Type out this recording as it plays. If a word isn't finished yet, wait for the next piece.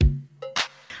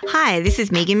Hi, this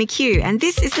is Megan McHugh, and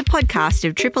this is the podcast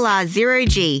of Triple R Zero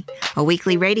G, a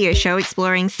weekly radio show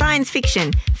exploring science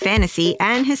fiction, fantasy,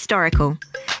 and historical.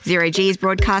 Zero G is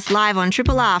broadcast live on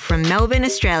Triple R from Melbourne,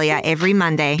 Australia, every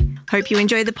Monday. Hope you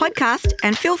enjoy the podcast,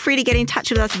 and feel free to get in touch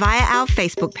with us via our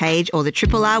Facebook page or the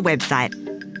Triple R website.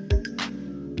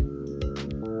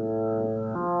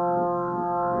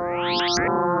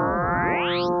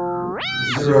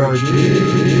 Zero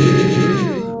G.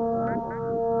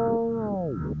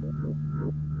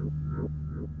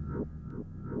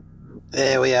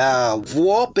 There we are,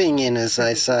 warping in, as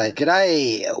they say.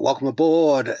 G'day, welcome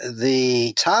aboard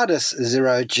the TARDIS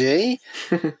Zero G.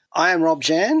 I am Rob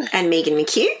Jan. And Megan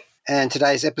McHugh. And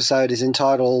today's episode is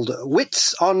entitled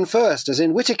Wits on First, as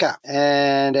in Whittaker.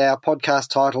 And our podcast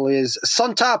title is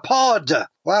Sontar Pod.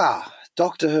 Wow.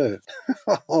 Doctor Who.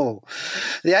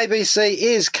 The ABC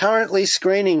is currently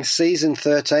screening season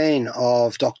 13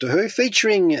 of Doctor Who,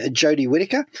 featuring Jodie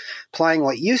Whittaker playing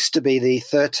what used to be the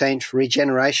 13th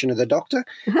regeneration of the Doctor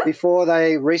before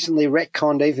they recently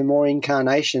retconned even more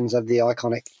incarnations of the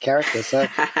iconic character. So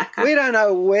we don't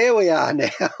know where we are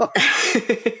now.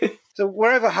 So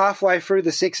we're over halfway through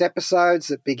the 6 episodes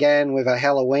that began with a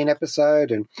Halloween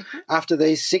episode, and after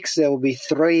these 6 there will be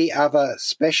 3 other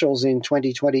specials in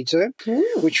 2022,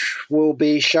 which will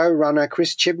be showrunner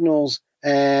Chris Chibnall's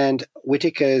and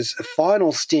Whittaker's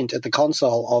final stint at the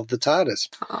console of the TARDIS.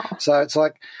 So it's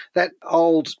like that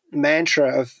old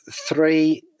mantra of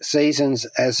 3 seasons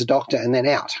as a Doctor and then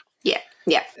out.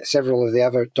 Yeah. Several of the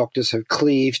other doctors have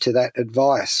cleaved to that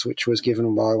advice, which was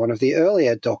given by one of the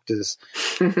earlier doctors.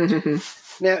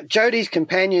 Now, Jodie's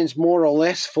companions, more or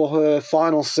less, for her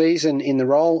final season in the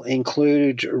role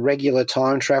include regular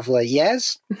time traveller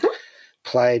Yaz,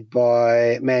 played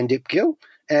by Mandip Gill,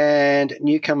 and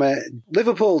newcomer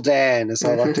Liverpool Dan, as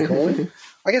I like to call him.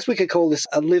 I guess we could call this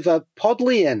a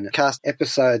Liverpodlian cast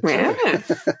episode. Yeah.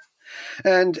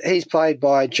 And he's played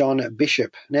by John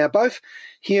Bishop. Now, both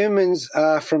humans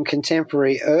are from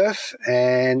contemporary Earth,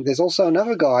 and there's also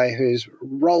another guy who's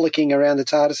rollicking around the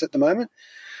TARDIS at the moment,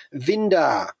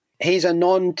 Vindar. He's a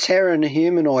non-Terran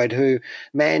humanoid who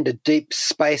manned a deep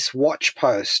space watch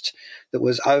post that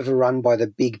was overrun by the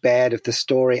big bad of the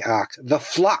story arc, the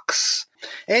Flux.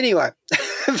 Anyway,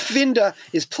 Vindar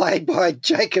is played by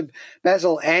Jacob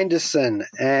Basil Anderson,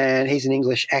 and he's an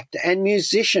English actor and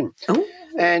musician. Ooh.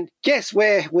 And guess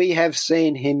where we have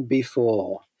seen him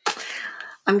before?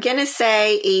 I'm going to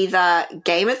say either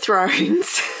Game of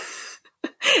Thrones,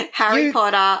 Harry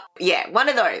Potter. Yeah, one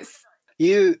of those.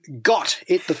 You got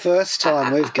it the first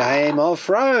time with Game of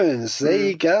Thrones. There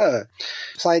you go.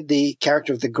 Played the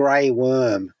character of the Grey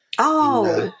Worm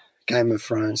in Game of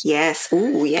Thrones. Yes.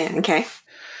 Ooh, yeah, okay.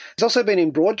 He's also been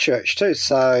in Broadchurch too,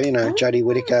 so, Jodie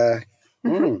Whittaker.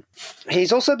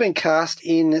 He's also been cast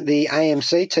in the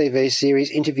AMC TV series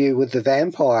Interview with the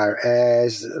Vampire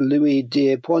as Louis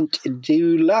de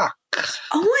Pointe-du-Lac.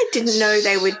 Oh, I didn't know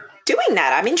they were doing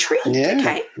that. I'm intrigued. Yeah.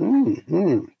 Okay.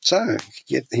 So,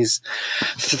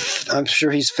 I'm sure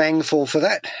he's thankful for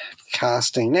that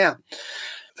casting. Now,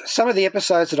 some of the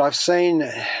episodes that I've seen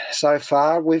so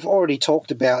far, we've already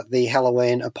talked about the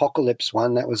Halloween Apocalypse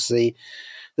one. That was the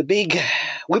big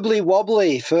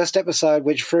wibbly-wobbly first episode,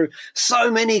 which threw so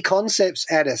many concepts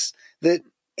at us that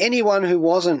anyone who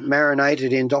wasn't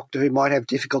marinated in Doctor Who might have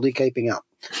difficulty keeping up.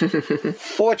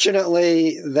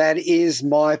 Fortunately, that is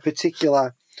my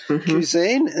particular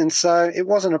cuisine, and so it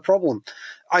wasn't a problem.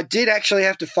 I did actually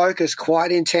have to focus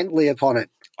quite intently upon it.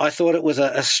 I thought it was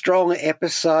a strong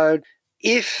episode,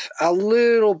 if a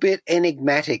little bit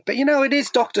enigmatic. But, it is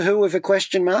Doctor Who with a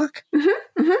question mark,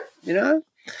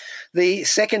 The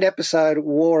second episode,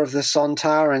 War of the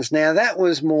Sontarans. Now, that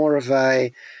was more of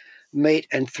a meat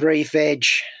and 3 veg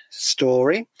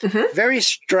story, very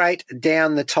straight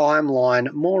down the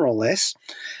timeline, more or less.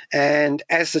 And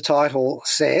as the title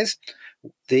says,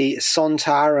 the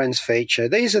Sontarans feature.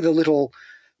 These are the little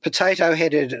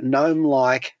potato-headed,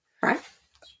 gnome-like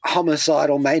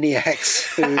homicidal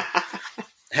maniacs who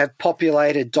have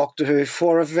populated Doctor Who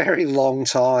for a very long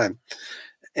time.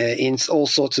 In all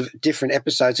sorts of different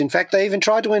episodes. In fact, they even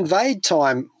tried to invade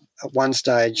time at one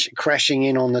stage, crashing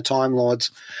in on the Time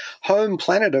Lord's home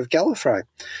planet of Gallifrey.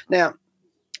 Now,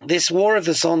 this War of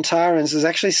the Sontarans is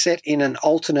actually set in an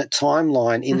alternate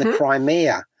timeline in the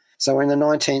Crimea. So we're in the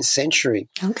 19th century.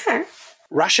 Okay.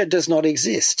 Russia does not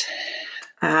exist.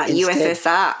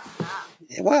 USSR.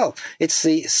 Well, it's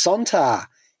the Sontar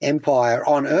Empire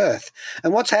on Earth.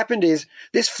 And what's happened is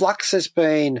this flux has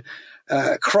been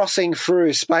crossing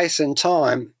through space and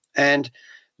time, and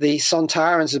the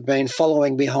Sontarans have been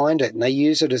following behind it, and they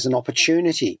use it as an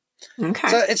opportunity. Okay.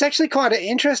 So it's actually quite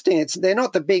interesting. They're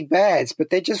not the big bads, but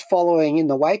they're just following in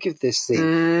the wake of this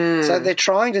thing. So they're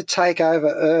trying to take over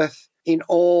Earth in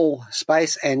all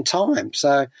space and time.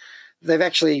 So they've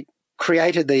actually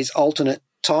created these alternate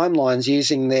timelines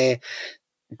using their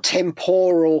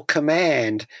temporal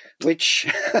command, which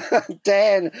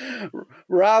Dan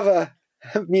rather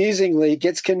amusingly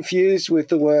gets confused with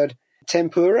the word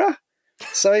tempura.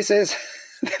 So he says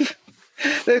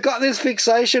they've got this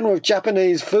fixation with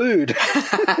Japanese food.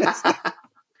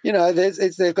 You know,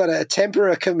 they've got a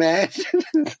tempura command.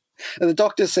 And the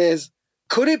doctor says,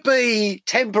 could it be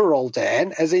temporal,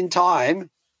 Dan, as in time?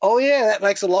 Oh, yeah, that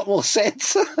makes a lot more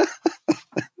sense.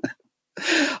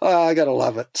 Oh, I got to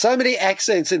love it. So many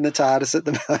accents in the TARDIS at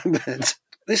the moment.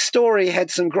 This story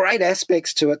had some great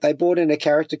aspects to it. They brought in a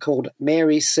character called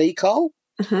Mary Seacole,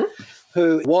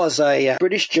 who was a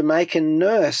British Jamaican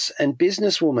nurse and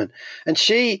businesswoman. And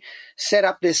she set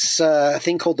up this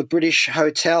thing called the British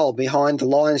Hotel behind the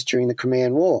lines during the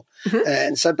Crimean War.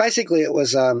 And so basically it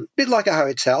was a bit like a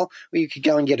hotel where you could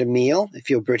go and get a meal if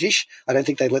you're British. I don't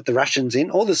think they'd let the Russians in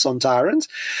or the Sontarans.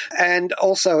 And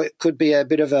also it could be a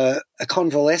bit of a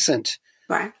convalescent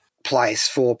place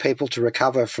for people to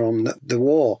recover from the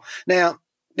war. Now,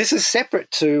 this is separate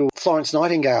to Florence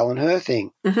Nightingale and her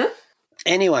thing.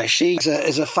 Anyway, she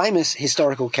is a famous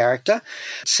historical character.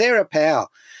 Sarah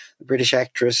Powell, the British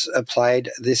actress,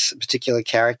 played this particular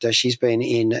character. She's been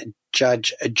in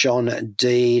Judge John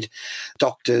Deed,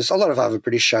 Doctors, a lot of other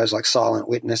British shows like Silent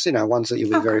Witness, you know, ones that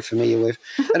you'll be very familiar with.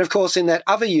 And, of course, in that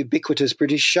other ubiquitous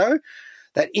British show,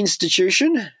 that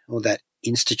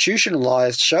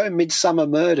institutionalised show, Midsummer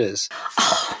Murders.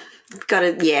 Oh, got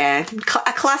it, yeah,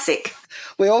 a classic.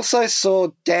 We also saw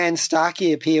Dan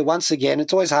Starkey appear once again.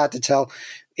 It's always hard to tell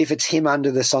if it's him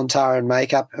under the Sontaran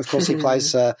makeup. Of course, he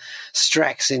plays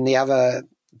Strax in the other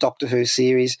Doctor Who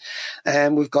series.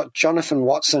 And we've got Jonathan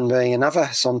Watson being another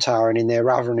Sontaran in there,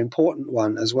 rather an important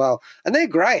one as well. And they're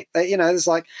great. You know, it's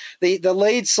like the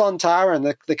lead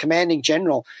Sontaran, the commanding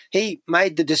general, he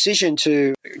made the decision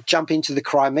to jump into the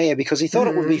Crimea because he thought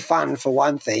it would be fun for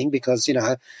one thing because, you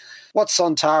know, what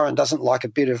Sontaran doesn't like a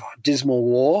bit of dismal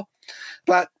war?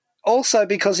 But also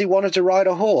because he wanted to ride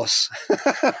a horse.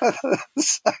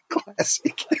 So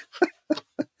classic.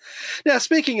 Now,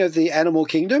 speaking of the animal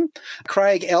kingdom,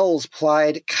 Craig Ells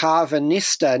played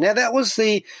Carvanista. Now, that was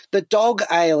the dog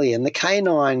alien, the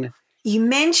canine. You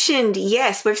mentioned,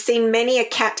 yes, we've seen many a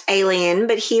cat alien,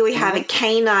 but here we have a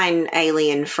canine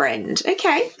alien friend.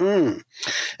 Okay.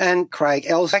 And Craig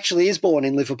Ells actually is born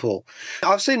in Liverpool.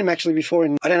 I've seen him actually before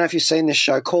in, I don't know if you've seen this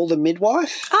show called The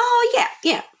Midwife. Oh,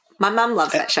 yeah. My mum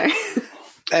loves that show.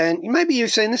 And maybe you've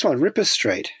seen this one, Ripper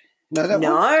Street. Know that one?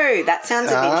 No, that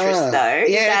sounds of interest, though.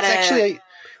 Yeah,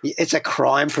 it's a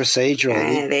crime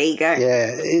procedural. There you go.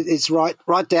 Yeah, it's right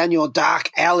down your dark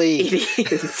alley.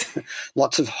 It is.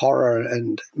 Lots of horror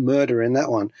and murder in that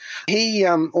one. He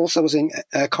also was in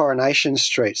Coronation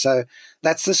Street. So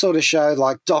that's the sort of show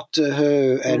like Doctor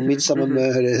Who and Midsummer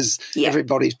Murders. Yeah.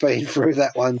 Everybody's been through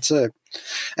that one too.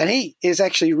 And he is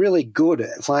actually really good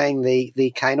at playing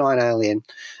the canine alien.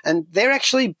 And they're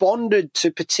actually bonded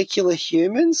to particular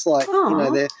humans, like, you know,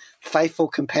 their faithful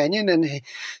companion. And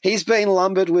he's been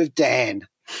lumbered with Dan.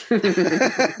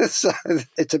 So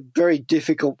it's a very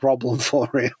difficult problem for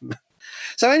him.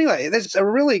 So anyway, there's a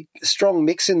really strong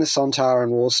mix in the Sontaran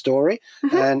War story.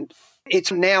 And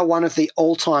it's now one of the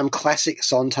all-time classic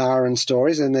Sontaran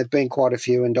stories, and there have been quite a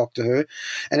few in Doctor Who,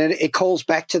 and it calls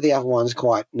back to the other ones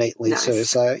quite neatly too.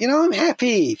 So, you know, I'm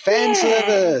happy. Fan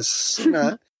service, you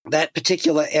know. That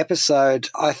particular episode,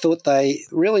 I thought they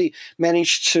really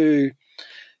managed to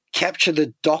capture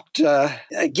the Doctor,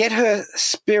 get her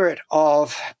spirit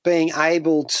of being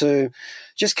able to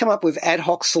just come up with ad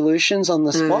hoc solutions on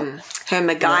the spot. Her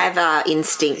MacGyver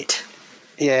instinct.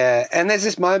 Yeah, and there's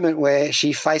this moment where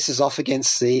she faces off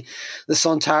against the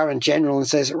Sontaran general and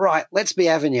says, right, let's be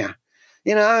Avenir.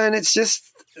 You know, and it's just,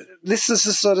 this is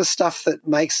the sort of stuff that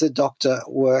makes the Doctor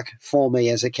work for me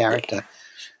as a character.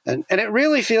 And it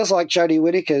really feels like Jodie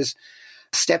Whittaker's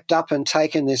stepped up and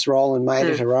taken this role and made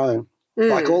it her own,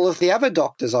 like all of the other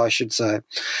Doctors, I should say.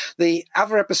 The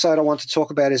other episode I want to talk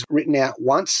about is Written Out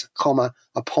Once,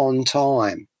 Upon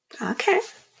Time. Okay.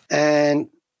 And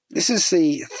this is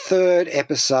the third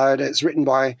episode. It's written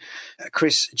by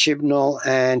Chris Chibnall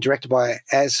and directed by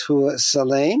Azhur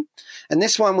Saleem. And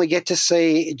this one we get to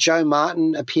see Jo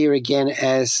Martin appear again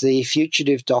as the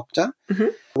fugitive Doctor,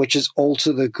 which is all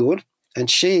to the good. And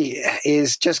she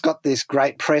is just got this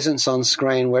great presence on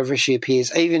screen wherever she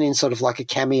appears, even in sort of like a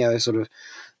cameo sort of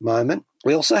moment.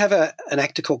 We also have an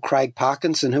actor called Craig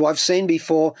Parkinson, who I've seen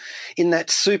before in that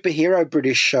superhero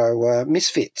British show,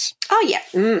 Misfits. Oh, yeah.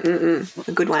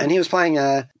 A good one. And he was playing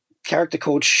a character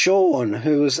called Sean,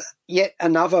 who was yet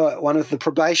another one of the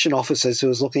probation officers who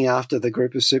was looking after the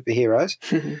group of superheroes.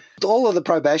 All of the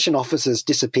probation officers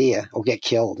disappear or get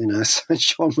killed, so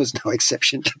Sean was no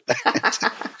exception to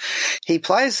that. He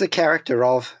plays the character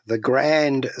of the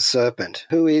Grand Serpent,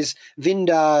 who is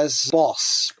Vindar's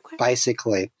boss,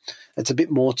 basically. It's a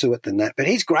bit more to it than that, but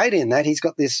he's great in that. He's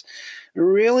got this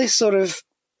really sort of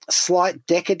slight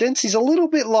decadence. He's a little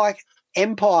bit like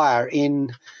Empire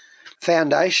in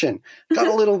Foundation. Got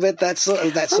a little bit that sort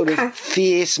of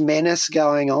fierce menace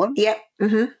going on. Yep.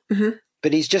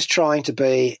 But he's just trying to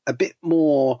be a bit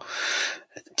more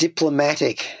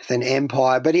diplomatic than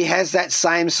Empire, but he has that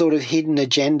same sort of hidden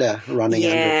agenda running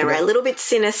under it. Yeah, right. A little bit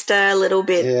sinister, a little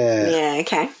bit. Yeah,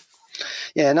 okay.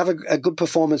 Yeah, a good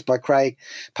performance by Craig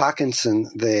Parkinson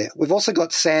there. We've also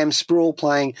got Sam Spruill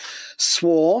playing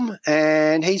Swarm,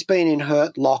 and he's been in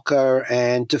Hurt Locker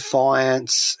and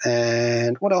Defiance,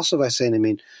 and what else have I seen him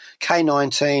in?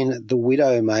 K-19, The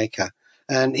Widowmaker.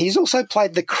 And he's also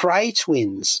played the Kray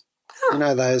twins,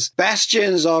 those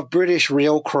bastions of British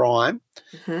real crime.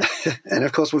 And,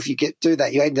 of course, if you do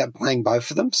that, you end up playing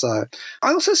both of them. So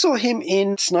I also saw him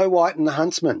in Snow White and the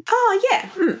Huntsman. Oh, yeah.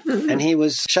 And he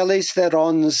was Charlize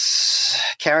Theron's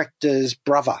character's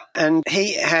brother. And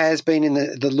he has been in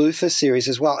the Luther series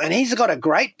as well. And he's got a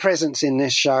great presence in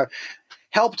this show,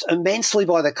 helped immensely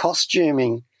by the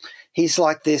costuming. He's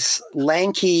like this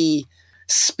lanky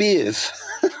spiv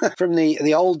from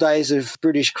the old days of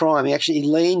British crime. He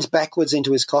leans backwards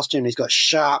into his costume. He's got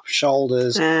sharp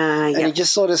shoulders and he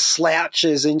just sort of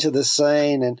slouches into the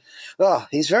scene. And,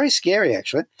 he's very scary,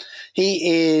 actually. He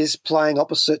is playing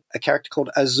opposite a character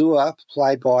called Azur,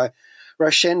 played by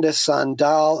Roshenda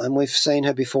Sandal, and we've seen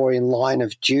her before in Line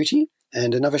of Duty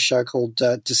and another show called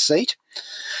Deceit.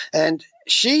 And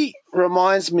she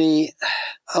reminds me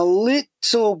a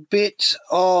little bit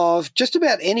of just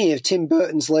about any of Tim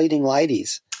Burton's leading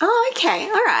ladies. Oh, okay.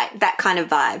 All right. That kind of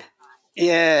vibe.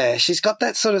 Yeah, she's got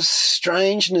that sort of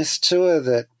strangeness to her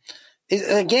that is,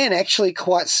 again, actually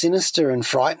quite sinister and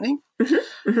frightening.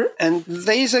 And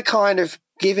these are kind of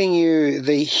giving you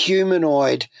the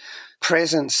humanoid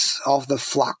presence of the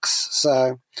Flux.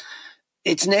 So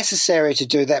it's necessary to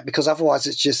do that because otherwise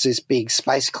it's just this big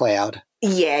space cloud.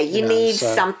 Yeah, you need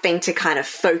something to kind of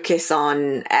focus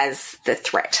on as the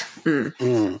threat.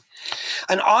 And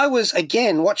I was,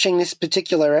 again, watching this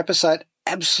particular episode,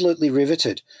 absolutely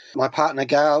riveted. My partner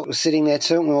Gail was sitting there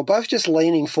too, and we were both just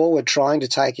leaning forward trying to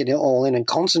take it all in and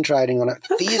concentrating on it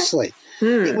fiercely.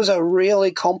 It was a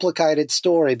really complicated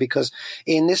story because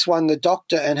in this one the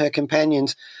Doctor and her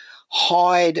companions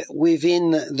hide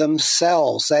within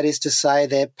themselves, that is to say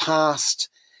their past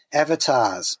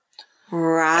avatars.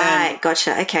 Right,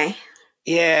 gotcha, okay.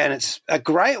 Yeah, and it's a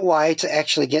great way to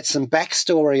actually get some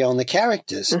backstory on the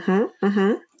characters.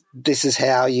 This is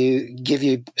how you give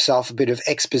yourself a bit of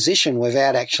exposition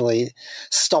without actually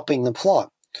stopping the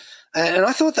plot. And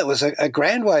I thought that was a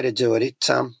grand way to do it.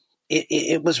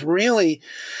 It was really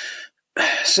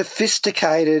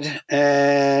sophisticated,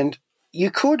 and you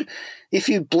could, if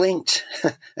you blinked,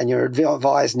 and you're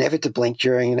advised never to blink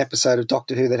during an episode of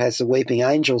Doctor Who that has the weeping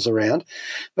angels around,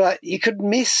 but you could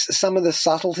miss some of the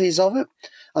subtleties of it,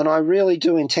 and I really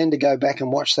do intend to go back and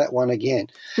watch that one again.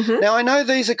 Now, I know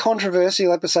these are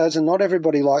controversial episodes and not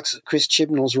everybody likes Chris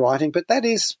Chibnall's writing, but that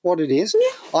is what it is.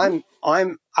 Yeah.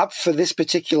 I'm up for this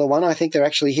particular one. I think they're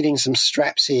actually hitting some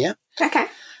straps here. Okay.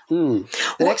 The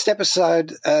next episode,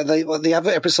 the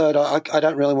other episode, I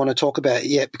don't really want to talk about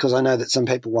yet because I know that some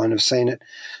people won't have seen it.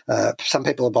 Some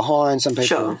people are behind, some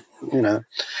people,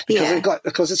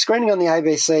 because it's screening on the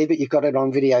ABC, but you've got it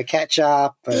on video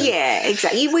catch-up. Yeah,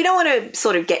 exactly. We don't want to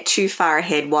sort of get too far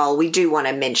ahead while we do want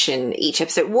to mention each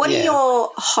episode. What are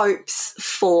your hopes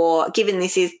for, given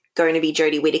this is going to be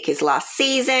Jodie Whittaker's last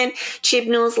season,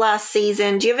 Chibnall's last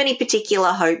season? Do you have any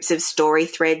particular hopes of story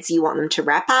threads you want them to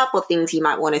wrap up or things you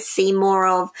might want to see more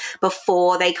of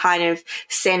before they kind of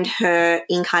send her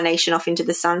incarnation off into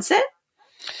the sunset?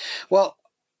 Well,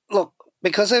 look,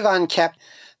 because they've uncapped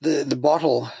the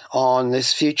bottle on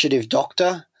this fugitive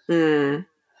Doctor, a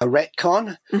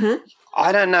retcon,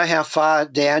 I don't know how far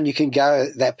down you can go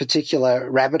that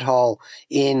particular rabbit hole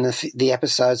in the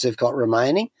episodes they've got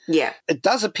remaining. Yeah. It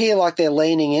does appear like they're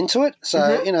leaning into it.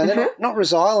 So, they're not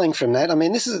resiling from that. I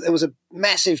mean, it was a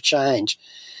massive change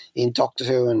in Doctor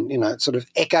Who and, it sort of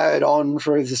echoed on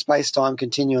through the space-time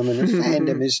continuum and the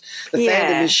fandom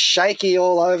is shaky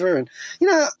all over and,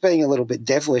 being a little bit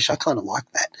devilish, I kind of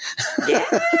like that. Yeah.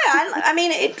 I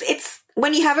mean, it's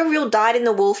when you have a real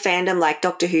dyed-in-the-wool fandom like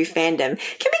Doctor Who fandom,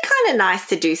 it can be kind of nice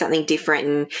to do something different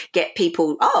and get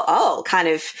people, kind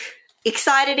of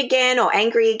excited again or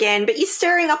angry again, but you're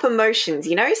stirring up emotions,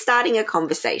 starting a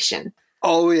conversation.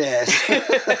 Oh, yes.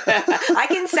 I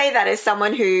can say that as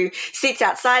someone who sits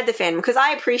outside the fandom, because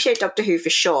I appreciate Doctor Who for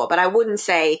sure, but I wouldn't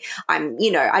say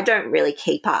I don't really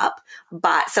keep up.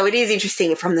 But so it is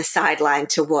interesting from the sideline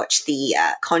to watch the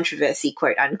controversy,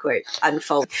 quote unquote,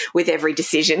 unfold with every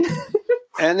decision.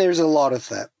 And there's a lot of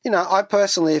that. I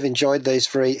personally have enjoyed these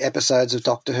 3 episodes of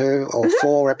Doctor Who, or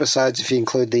 4 episodes if you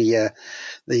include the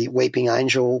Weeping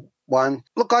Angel one.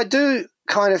 Look, I do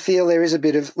kind of feel there is a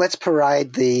bit of let's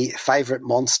parade the favourite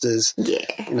monsters.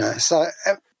 Yeah. So,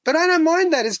 but I don't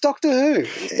mind that. It's Doctor Who.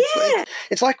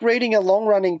 It's like reading a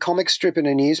long-running comic strip in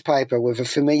a newspaper with a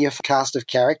familiar cast of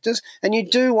characters, and you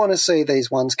do want to see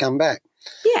these ones come back.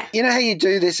 Yeah. You know how you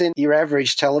do this in your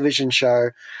average television show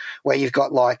where you've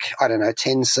got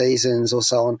 10 seasons or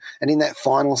so on, and in that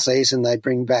final season they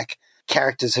bring back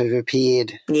characters who've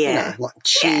appeared, like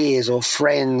Cheers or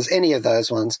Friends, any of those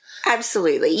ones.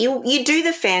 Absolutely. You do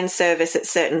the fan service at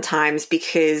certain times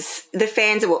because the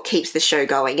fans are what keeps the show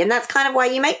going, and that's kind of why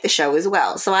you make the show as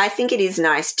well. So I think it is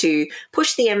nice to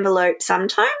push the envelope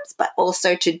sometimes, but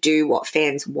also to do what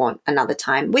fans want another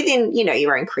time within,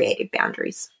 your own creative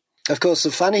boundaries. Of course,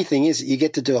 the funny thing is that you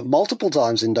get to do it multiple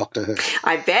times in Doctor Who.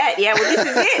 I bet. Yeah, well, this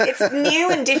is it. It's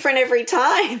new and different every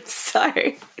time, so...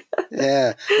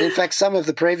 Yeah. In fact, some of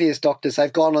the previous Doctors,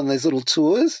 they've gone on these little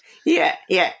tours. Yeah.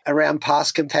 Around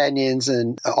past companions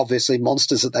and obviously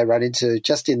monsters that they run into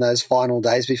just in those final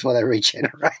days before they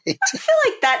regenerate. I feel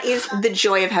like that is the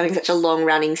joy of having such a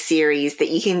long-running series, that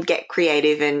you can get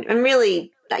creative and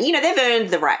really, they've earned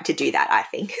the right to do that, I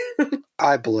think.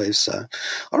 I believe so.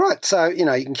 All right. So, you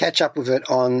can catch up with it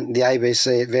on the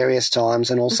ABC at various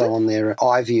times and also on their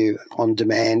iView on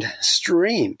demand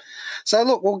stream. So,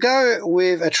 look, we'll go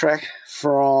with a track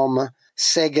from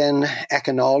Segun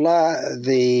Akinola,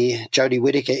 the Jodie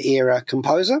Whittaker era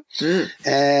composer.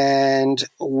 And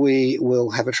we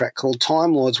will have a track called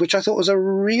Time Lords, which I thought was a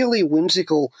really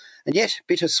whimsical and yet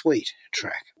bittersweet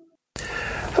track.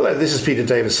 Hello, this is Peter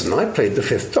Davison. I played the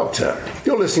Fifth Doctor.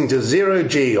 You're listening to Zero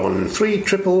G on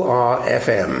 3RRR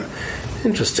FM.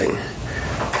 Interesting.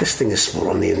 This thing is smaller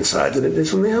on the inside than it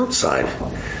is on the outside.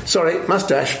 Sorry,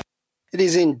 mustache. It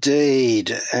is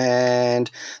indeed,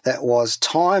 and that was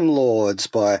Time Lords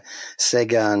by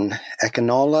Segun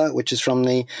Akinola, which is from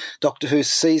the Doctor Who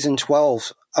Season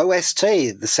 12 OST,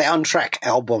 the soundtrack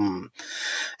album.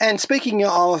 And speaking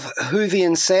of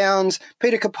Whovian sounds,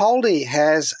 Peter Capaldi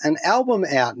has an album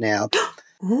out now.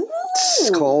 It's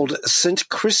called St.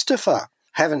 Christopher.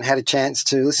 Haven't had a chance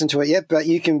to listen to it yet, but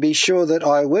you can be sure that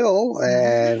I will,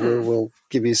 and we'll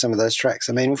give you some of those tracks.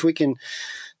 I mean, if we can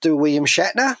do William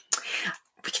Shatner...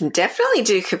 We can definitely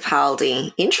do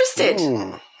Capaldi. Interested.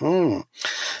 All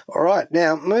right.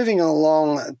 Now, moving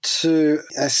along to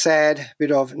a sad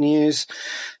bit of news.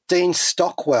 Dean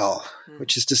Stockwell,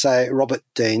 which is to say Robert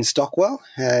Dean Stockwell,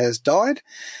 has died.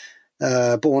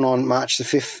 Born on March the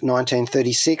 5th,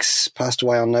 1936, passed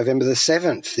away on November the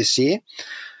 7th this year.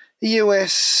 A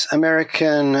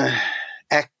US-American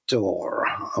actor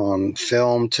on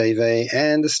film, TV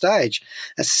and the stage.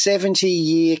 A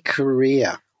 70-year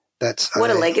career. That's what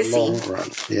a legacy. Long run.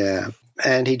 Yeah.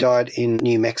 And he died in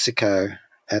New Mexico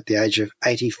at the age of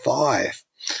 85.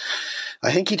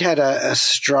 I think he'd had a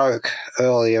stroke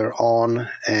earlier on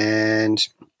and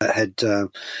had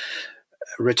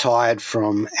retired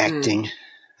from acting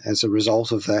as a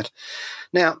result of that.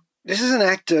 Now, this is an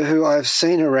actor who I've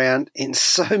seen around in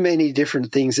so many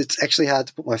different things. It's actually hard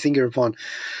to put my finger upon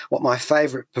what my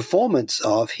favourite performance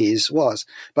of his was.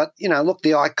 But, look,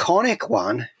 the iconic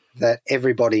one that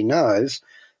everybody knows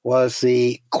was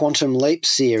the Quantum Leap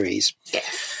series.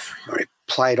 Yes. Where he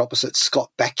played opposite Scott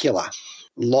Bakula,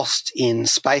 lost in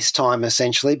space-time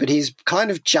essentially, but he's kind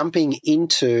of jumping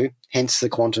into, hence the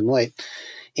Quantum Leap,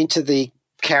 into the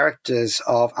characters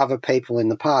of other people in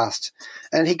the past.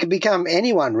 And he could become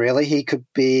anyone, really. He could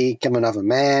become another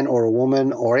man or a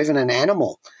woman or even an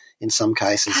animal in some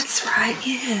cases. That's right,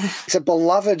 yeah. It's a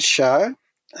beloved show.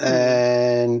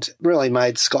 And really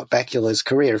made Scott Bakula's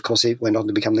career. Of course, he went on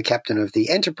to become the captain of the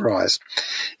Enterprise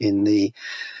in the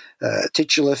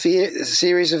titular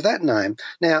series of that name.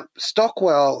 Now,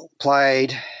 Stockwell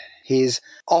played his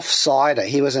offsider.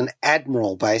 He was an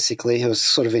admiral, basically, who was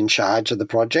sort of in charge of the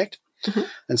project.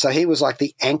 And so he was like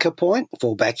the anchor point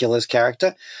for Bakula's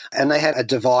character, and they had a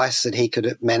device that he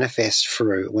could manifest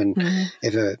through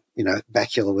whenever,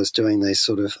 Bakula was doing these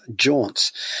sort of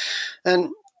jaunts. And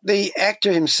The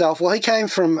actor himself, well, he came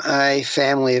from a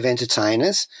family of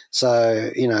entertainers.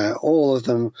 So, all of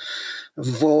them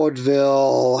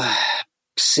vaudeville,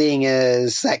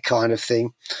 singers, that kind of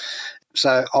thing.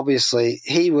 So, obviously,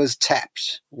 he was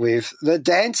tapped with the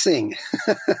dancing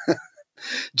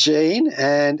gene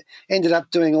and ended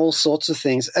up doing all sorts of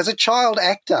things. As a child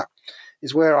actor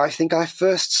is where I think I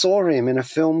first saw him in a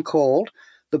film called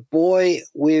The Boy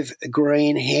with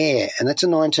Green Hair, and that's a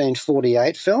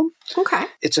 1948 film. Okay.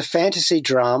 It's a fantasy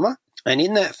drama, and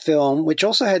in that film, which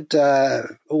also had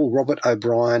Robert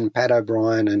O'Brien, Pat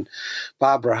O'Brien, and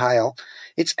Barbara Hale,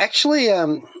 it's actually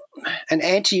an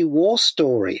anti-war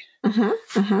story,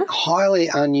 highly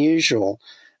unusual,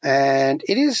 and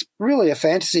it is really a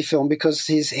fantasy film because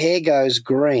his hair goes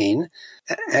green,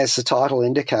 as the title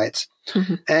indicates,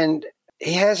 and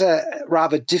he has a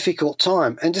rather difficult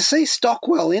time. And to see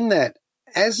Stockwell in that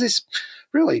as this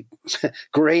really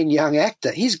green young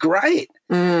actor, he's great.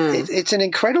 It's an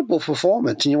incredible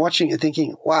performance. And you're watching it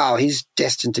thinking, wow, he's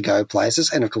destined to go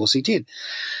places. And, of course, he did.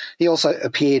 He also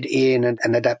appeared in an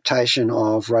adaptation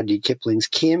of Rudyard Kipling's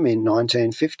Kim in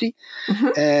 1950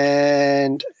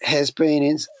 and has been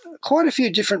in quite a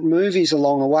few different movies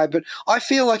along the way. But I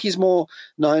feel like he's more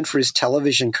known for his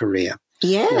television career.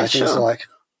 Yeah, things like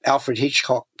Alfred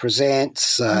Hitchcock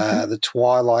Presents, The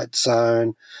Twilight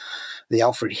Zone, The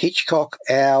Alfred Hitchcock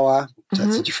Hour,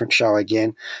 that's a different show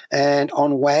again, and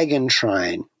On Wagon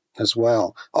Train as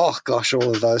well. Oh, gosh, all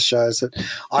of those shows that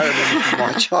I remember from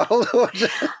my childhood.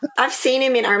 I've seen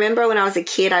him I remember when I was a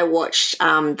kid, I watched The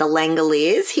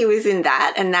Langoliers. He was in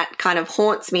that, and that kind of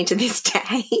haunts me to this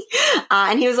day.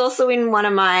 And he was also in one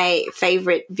of my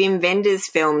favourite Wim Wenders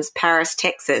films, Paris,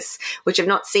 Texas, which I've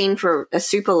not seen for a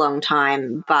super long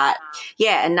time. But,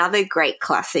 yeah, another great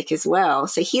classic as well.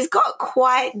 So he's got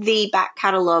quite the back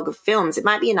catalogue of films. It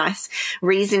might be a nice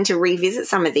reason to revisit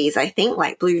some of these, I think,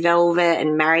 like Blue Velvet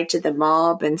and Married to the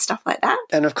Mob and stuff like that.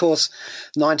 And, of course,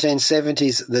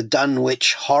 1970s, the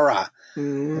Dunwich Horror,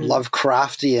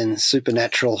 Lovecraftian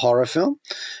supernatural horror film,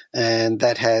 and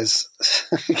that has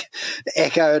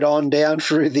echoed on down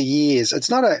through the years. It's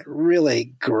not a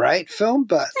really great film,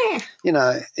 but,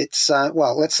 it's,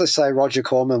 let's just say Roger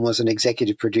Corman was an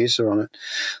executive producer on it.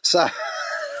 So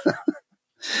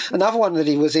another one that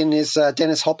he was in is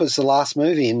Dennis Hopper's The Last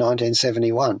Movie in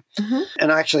 1971.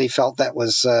 And I actually felt that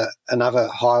was another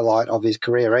highlight of his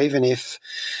career, even if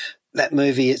that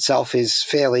movie itself is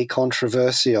fairly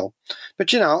controversial.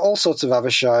 But, all sorts of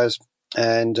other shows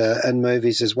and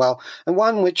movies as well. And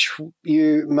one which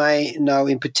you may know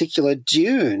in particular,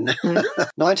 Dune,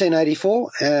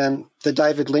 1984, the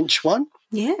David Lynch one.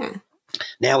 Yeah.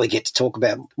 Now we get to talk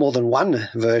about more than one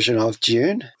version of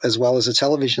Dune, as well as a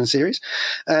television series.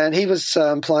 And he was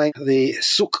playing the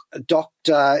Suk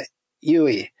Dr.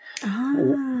 Yui.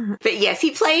 But yes,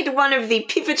 he played one of the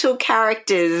pivotal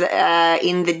characters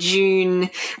in the Dune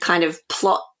kind of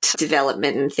plot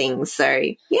development and things. So,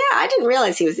 yeah, I didn't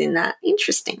realise he was in that.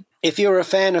 Interesting. If you're a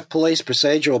fan of police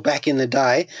procedural back in the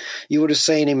day, you would have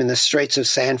seen him in the streets of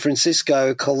San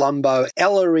Francisco, Colombo,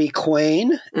 Ellery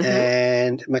Queen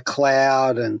and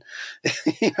McLeod. And,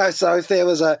 so if there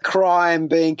was a crime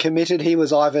being committed, he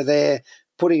was either there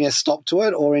putting a stop to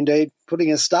it or indeed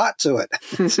putting a start to it,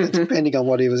 depending on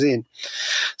what he was in.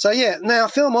 So, yeah, now a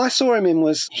film I saw him in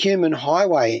was Human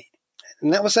Highway,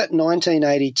 and that was that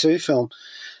 1982 film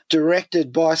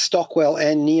directed by Stockwell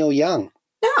and Neil Young.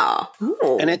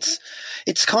 Oh. And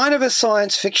it's kind of a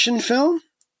science fiction film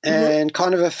and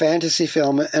kind of a fantasy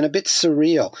film and a bit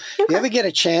surreal. Okay. If you ever get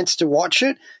a chance to watch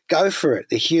it, go for it,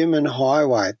 The Human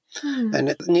Highway.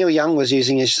 And Neil Young was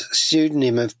using his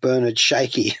pseudonym of Bernard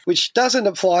Shaky, which doesn't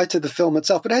apply to the film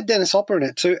itself, but had Dennis Hopper in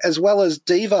it too, as well as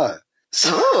Devo.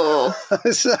 So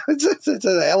it's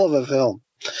a hell of a film.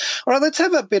 All right, let's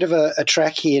have a bit of a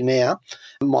track here now.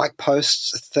 Mike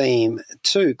Post's theme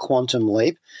to Quantum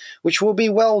Leap, which will be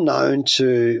well known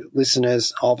to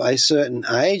listeners of a certain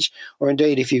age, or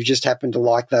indeed if you've just happened to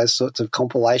like those sorts of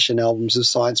compilation albums of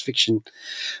science fiction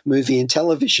movie and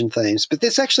television themes. But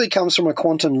this actually comes from a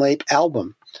Quantum Leap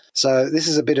album. So this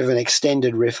is a bit of an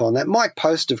extended riff on that. Mike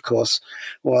Post, of course,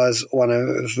 was one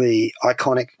of the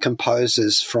iconic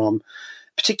composers from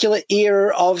particular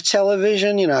era of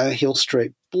television, Hill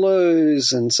Street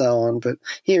Blues and so on, but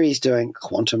here he's doing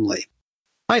Quantum Leap.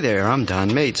 Hi there, I'm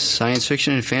Don Mates, science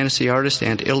fiction and fantasy artist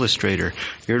and illustrator.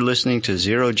 You're listening to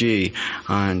Zero G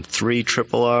on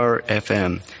 3RRR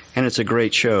FM, and it's a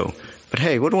great show. But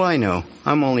hey, what do I know?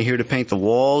 I'm only here to paint the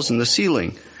walls and the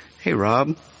ceiling. Hey,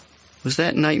 Rob, was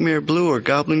that Nightmare Blue or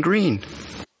Goblin Green?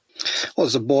 Well,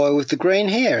 it's a boy with the green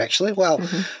hair, actually. Well,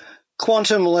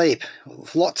 Quantum Leap.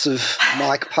 Lots of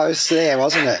Mike posts there,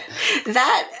 wasn't it?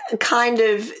 That kind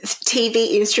of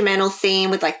TV instrumental theme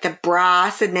with like the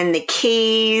brass and then the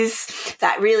keys,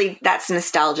 that's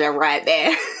nostalgia right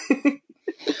there.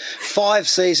 5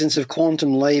 seasons of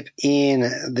Quantum Leap in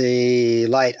the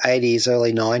late 80s,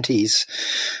 early 90s,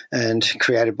 and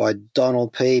created by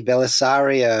Donald P.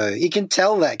 Bellisario. You can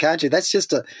tell that, can't you? That's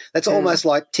almost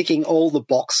like ticking all the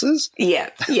boxes. Yeah.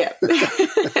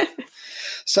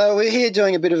 So we're here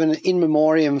doing a bit of an in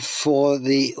memoriam for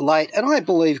the late, and I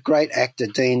believe great actor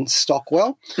Dean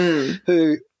Stockwell,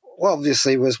 who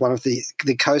obviously was one of the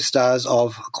co-stars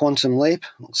of Quantum Leap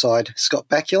alongside Scott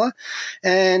Bakula,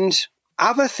 and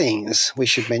other things we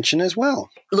should mention as well.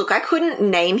 Look, I couldn't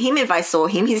name him if I saw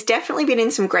him. He's definitely been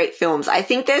in some great films. I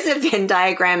think there's a Venn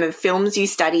diagram of films you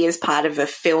study as part of a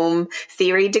film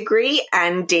theory degree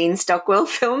and Dean Stockwell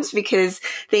films, because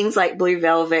things like Blue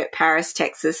Velvet, Paris,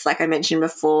 Texas, like I mentioned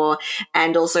before,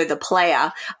 and also The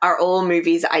Player are all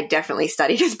movies I definitely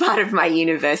studied as part of my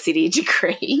university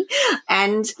degree.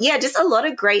 And yeah, just a lot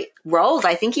of great roles.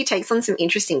 I think he takes on some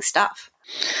interesting stuff.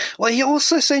 Well, he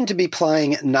also seemed to be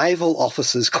playing naval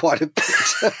officers quite a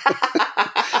bit.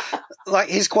 Like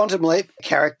his Quantum Leap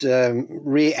character,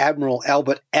 Rear Admiral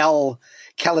Albert L.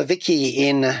 Kalavicki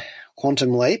in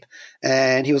Quantum Leap,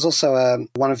 and he was also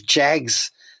one of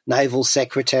JAG's naval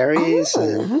secretaries.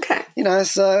 Oh, okay. You know,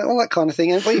 so all that kind of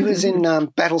thing. And he was in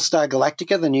Battlestar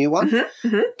Galactica, the new one,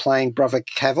 playing Brother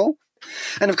Cavill.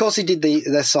 And, of course, he did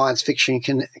the science fiction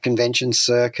convention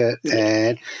circuit,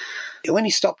 and when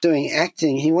he stopped doing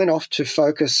acting, he went off to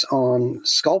focus on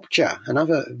sculpture and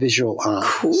other visual art.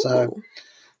 Cool. So,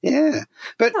 yeah.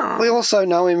 But we also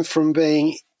know him from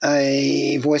being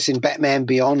a voice in Batman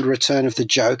Beyond, Return of the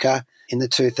Joker in the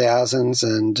 2000s,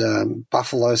 and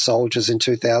Buffalo Soldiers in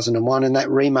 2001, and that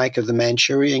remake of The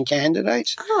Manchurian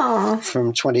Candidate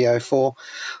from 2004.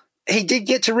 He did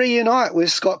get to reunite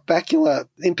with Scott Bakula,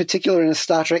 in particular in a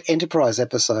Star Trek Enterprise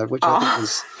episode, which I think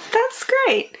was... That's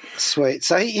great. Sweet.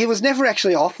 So he was never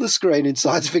actually off the screen in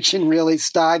science fiction, really.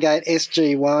 Stargate,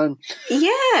 SG-1.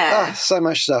 Yeah. So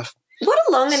much stuff. What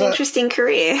a long and interesting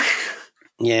career.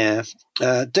 Yeah.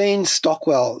 Dean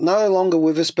Stockwell, no longer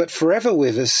with us, but forever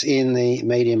with us in the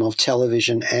medium of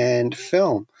television and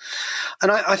film.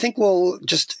 And I think we'll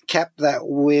just cap that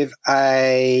with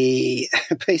a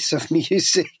piece of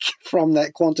music from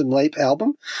that Quantum Leap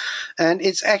album. And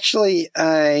it's actually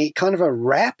a kind of a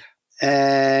rap,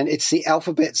 and it's the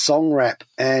Alphabet Song Rap.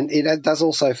 And it does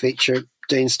also feature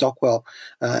Dean Stockwell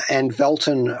and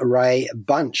Velton Ray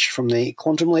Bunch from the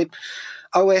Quantum Leap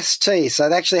OST. So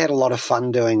they actually had a lot of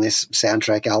fun doing this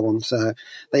soundtrack album. So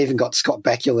they even got Scott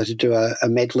Bakula to do a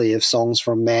medley of songs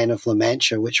from Man of La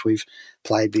Mancha, which we've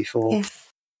played before. Yes.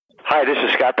 Hi, this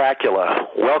is Scott Bakula.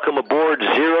 Welcome aboard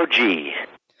Zero G.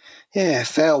 Yeah,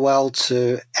 farewell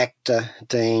to actor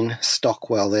Dean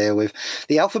Stockwell there with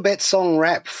the Alphabet Song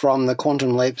Rap from the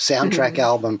Quantum Leap soundtrack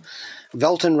album.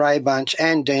 Velton Ray Bunch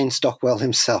and Dean Stockwell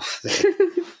himself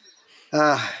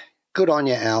there. Good on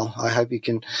you, Al. I hope you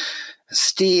can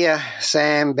steer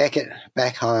Sam Beckett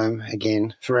back home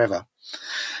again forever.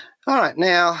 All right,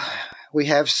 now we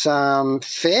have some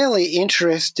fairly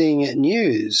interesting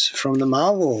news from the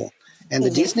Marvel and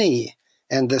the Disney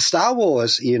and the Star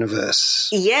Wars universe.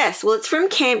 Yes, well, it's from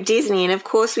Camp Disney, and of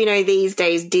course we know these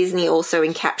days Disney also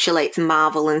encapsulates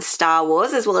Marvel and Star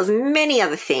Wars, as well as many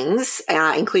other things,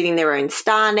 including their own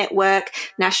Star Network,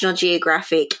 National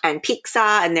Geographic, and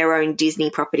Pixar, and their own Disney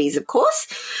properties, of course.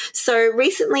 So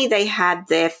recently they had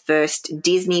their first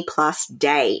Disney Plus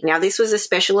Day. Now, this was a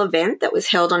special event that was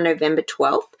held on November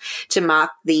 12th to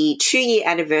mark the 2-year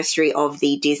anniversary of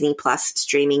the Disney Plus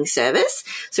streaming service.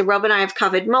 So Rob and I have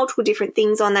covered multiple different things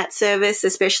on that service,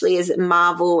 especially as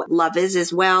Marvel lovers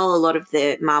as well. A lot of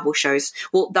the Marvel shows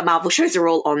are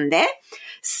all on there.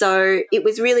 So it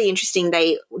was really interesting.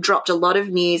 They dropped a lot of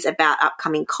news about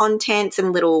upcoming content,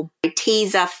 some little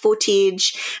teaser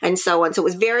footage and so on. So it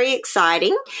was very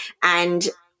exciting, and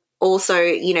also,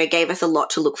 you know, gave us a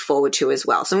lot to look forward to as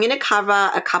well. So I'm going to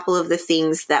cover a couple of the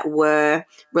things that were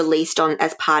released on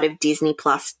as part of Disney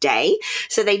Plus Day.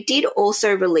 So they did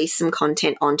also release some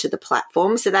content onto the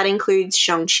platform. So that includes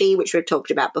Shang-Chi, which we've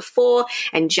talked about before,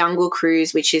 and Jungle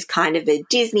Cruise, which is kind of a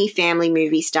Disney family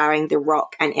movie starring The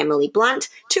Rock and Emily Blunt,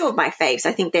 two of my faves.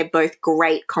 I think they're both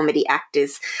great comedy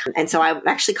actors. And so I'm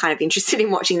actually kind of interested in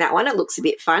watching that one. It looks a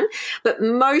bit fun. But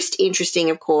most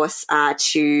interesting, of course,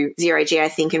 to Zero G, I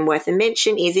think, and worth a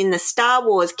mention is in the Star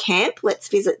Wars camp. Let's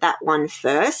visit that one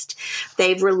first.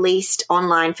 They've released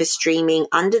online for streaming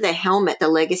Under the Helmet, The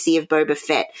Legacy of Boba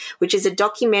Fett, which is a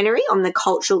documentary on the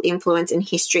cultural influence and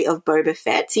history of Boba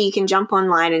Fett. So you can jump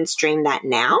online and stream that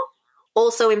now.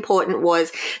 Also important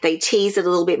was they teased a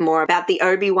little bit more about the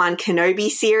Obi-Wan Kenobi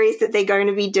series that they're going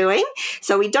to be doing.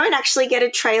 So we don't actually get a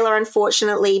trailer,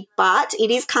 unfortunately, but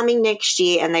it is coming next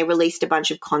year, and they released a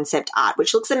bunch of concept art,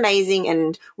 which looks amazing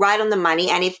and right on the money.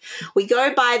 And if we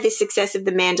go by the success of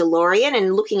The Mandalorian,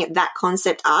 and looking at that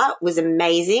concept art was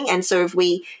amazing. And so if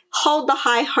we hold the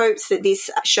high hopes that this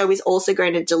show is also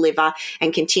going to deliver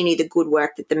and continue the good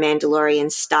work that The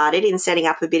Mandalorian started in setting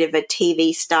up a bit of a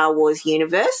TV Star Wars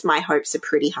universe, my hopes are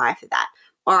pretty high for that.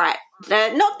 All right,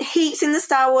 not heaps in the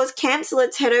Star Wars camp, so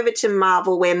let's head over to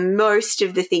Marvel, where most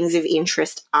of the things of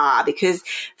interest are, because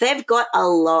they've got a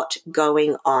lot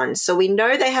going on. So we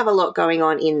know they have a lot going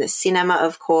on in the cinema,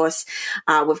 of course.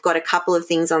 We've got a couple of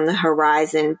things on the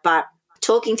horizon, but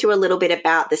talking through a little bit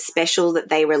about the special that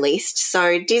they released.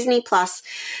 So Disney Plus,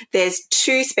 there's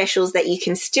 2 specials that you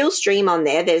can still stream on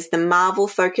there. There's the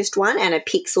Marvel-focused one and a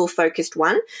Pixel-focused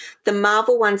one. The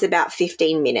Marvel one's about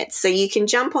 15 minutes. So you can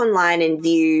jump online and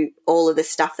view all of the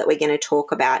stuff that we're going to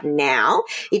talk about now.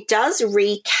 It does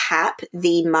recap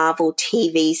the Marvel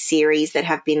TV series that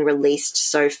have been released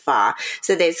so far.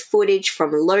 So there's footage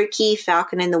from Loki,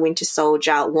 Falcon and the Winter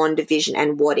Soldier, WandaVision,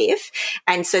 and What If.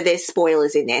 And so there's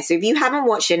spoilers in there. So if you haven't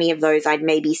watched any of those, I'd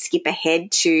maybe skip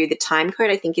ahead to the time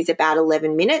code. I think is about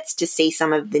 11 minutes to see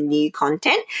some of the new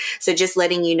content. So just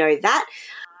letting you know that.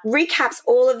 Recaps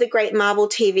all of the great Marvel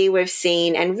TV we've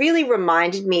seen and really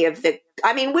reminded me of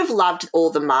we've loved all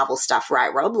the Marvel stuff,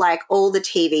 right, Rob? Like, all the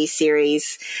TV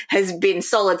series has been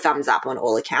solid thumbs up on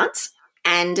all accounts.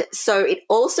 And so it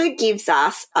also gives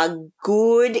us a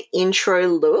good intro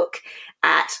look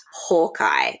at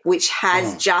Hawkeye, which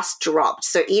has just dropped.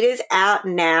 So it is out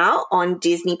now on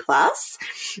Disney Plus.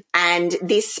 And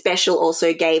this special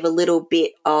also gave a little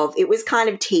bit of, it was kind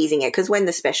of teasing it, because when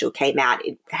the special came out,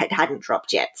 it hadn't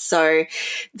dropped yet. So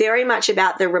very much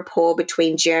about the rapport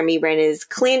between Jeremy Renner's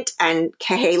Clint and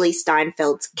Haley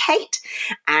Steinfeld's Kate.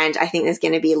 And I think there's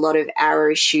going to be a lot of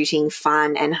arrow shooting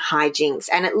fun and hijinks.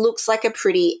 And it looks like a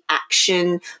pretty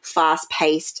action,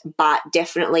 fast-paced, but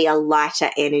definitely a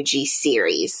lighter energy series.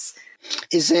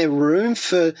 Is there room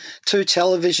for 2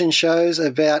 television shows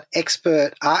about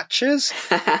expert archers?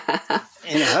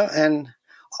 And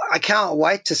I can't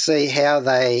wait to see how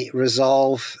they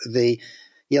resolve the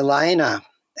Yelena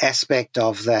aspect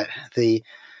of that, the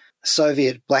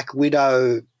Soviet Black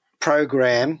Widow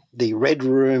program, the Red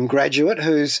Room graduate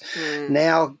who's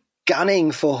now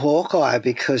gunning for Hawkeye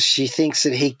because she thinks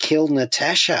that he killed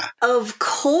Natasha. Of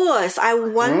course. I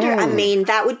wonder, I mean,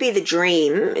 that would be the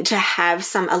dream, to have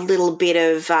a little bit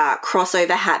of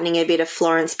crossover happening, a bit of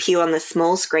Florence Pugh on the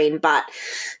small screen, but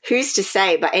who's to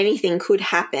say? But anything could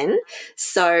happen.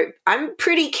 So I'm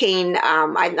pretty keen.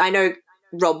 I know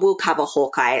Rob will cover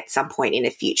Hawkeye at some point in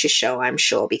a future show, I'm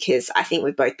sure, because I think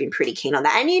we've both been pretty keen on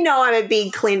that. And you know I'm a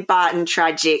big Clint Barton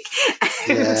tragic.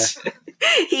 And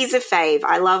he's a fave.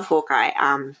 I love Hawkeye,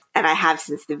 and I have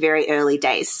since the very early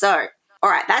days. So, all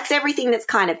right, that's everything that's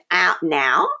kind of out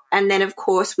now. And then, of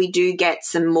course, we do get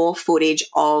some more footage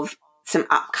of some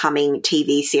upcoming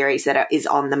TV series that is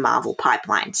on the Marvel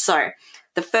pipeline. So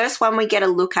the first one we get a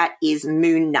look at is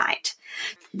Moon Knight.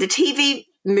 The TV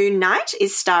Moon Knight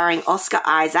is starring Oscar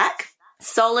Isaac.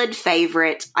 Solid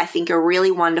favorite. I think a really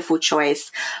wonderful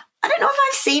choice. I don't know if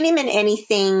I've seen him in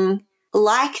anything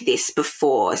like this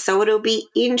before, so it'll be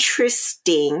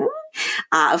interesting.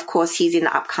 Of course, he's in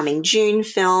the upcoming June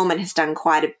film and has done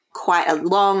quite a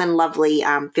long and lovely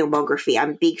filmography.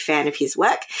 I'm a big fan of his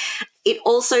work. It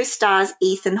also stars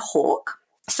Ethan Hawke.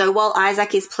 So while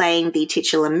Isaac is playing the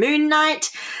titular Moon Knight,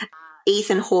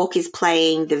 Ethan Hawke is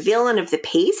playing the villain of the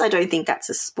piece. I don't think that's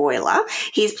a spoiler.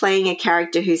 He's playing a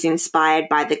character who's inspired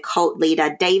by the cult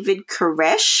leader David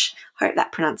Koresh. Hope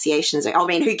that pronunciation's... I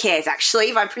mean, who cares,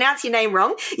 actually? If I pronounce your name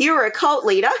wrong, you were a cult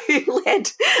leader who led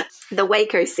the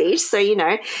Waco siege, so you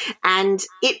know. And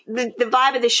the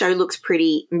vibe of the show looks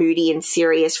pretty moody and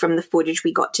serious from the footage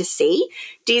we got to see.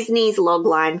 Disney's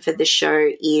logline for the show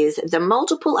is, the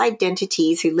multiple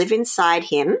identities who live inside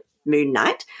him, Moon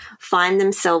Knight, find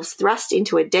themselves thrust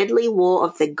into a deadly war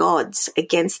of the gods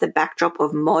against the backdrop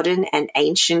of modern and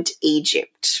ancient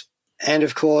Egypt. And,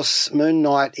 of course, Moon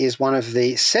Knight is one of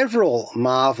the several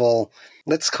Marvel,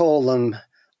 let's call them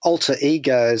alter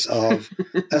egos of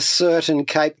a certain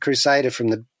Caped Crusader from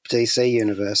the DC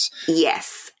universe.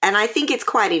 Yes, and I think it's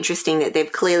quite interesting that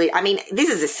they've clearly... I mean,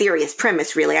 this is a serious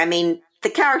premise, really. I mean,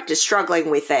 the character's struggling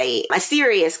with a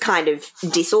serious kind of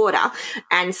disorder.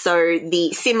 And so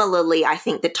similarly, I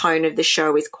think the tone of the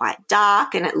show is quite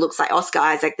dark, and it looks like Oscar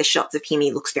Isaac, the shots of him,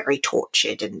 he looks very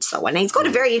tortured and so on. And he's got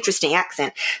a very interesting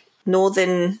accent.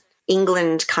 Northern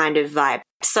England kind of vibe.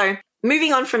 So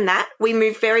moving on from that, we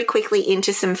move very quickly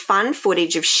into some fun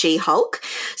footage of She-Hulk.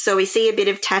 So we see a bit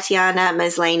of Tatiana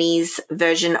Maslany's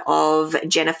version of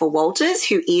Jennifer Walters,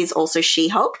 who is also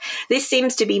She-Hulk. This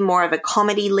seems to be more of a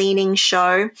comedy-leaning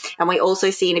show, and we also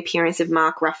see an appearance of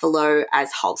Mark Ruffalo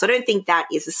as Hulk. So I don't think that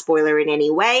is a spoiler in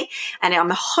any way, and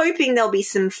I'm hoping there'll be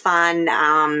some fun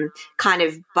kind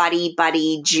of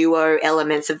buddy duo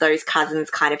elements of those cousins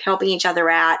kind of helping each other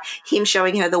out, him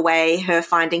showing her the way, her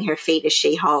finding her feet as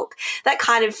She-Hulk. That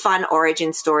kind of fun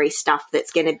origin story stuff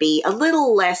that's going to be a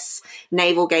little less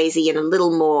navel-gazy and a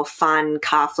little more fun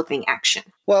car-flipping action.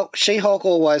 Well, She-Hulk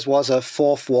always was a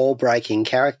fourth wall-breaking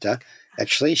character.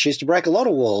 Actually, she used to break a lot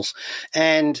of walls.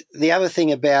 And the other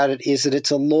thing about it is that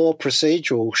it's a law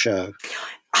procedural show.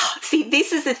 See,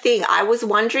 this is the thing. I was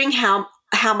wondering how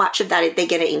much of that they're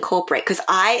going to incorporate, because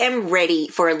I am ready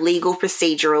for a legal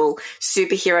procedural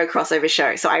superhero crossover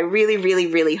show. So I really, really,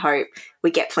 really hope we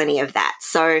get plenty of that.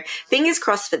 So fingers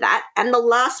crossed for that. And the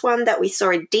last one that we saw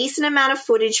a decent amount of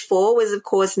footage for was, of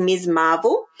course, Ms.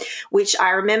 Marvel, which I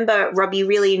remember, Rob, you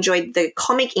really enjoyed the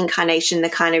comic incarnation, the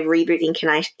kind of reboot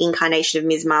incarnation of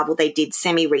Ms. Marvel they did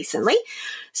semi-recently.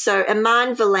 So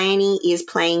Iman Vellani is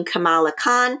playing Kamala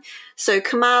Khan. So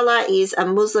Kamala is a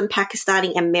Muslim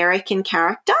Pakistani American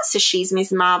character. So she's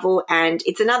Ms. Marvel, and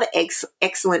it's another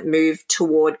excellent move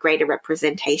toward greater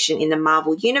representation in the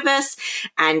Marvel universe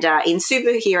and in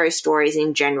superhero stories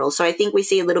in general. So I think we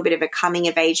see a little bit of a coming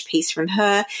of age piece from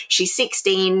her. She's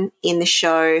 16 in the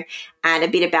show, and a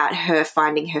bit about her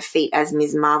finding her feet as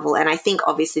Ms. Marvel. And I think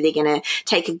obviously they're going to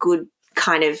take a good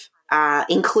kind of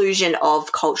inclusion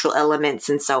of cultural elements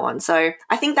and so on. So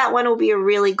I think that one will be a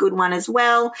really good one as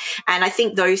well. And I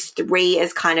think those three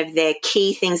as kind of their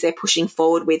key things they're pushing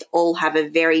forward with all have a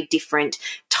very different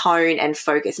tone and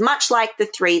focus, much like the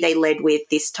three they led with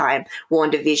this time.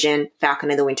 WandaVision, Falcon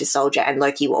and the Winter Soldier, and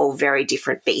Loki were all very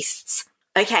different beasts.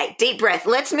 Okay, deep breath.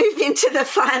 Let's move into the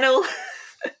final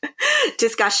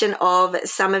discussion of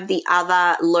some of the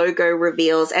other logo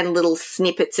reveals and little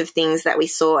snippets of things that we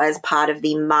saw as part of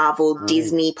the Marvel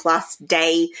Disney Plus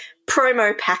Day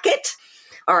promo packet.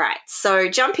 All right, so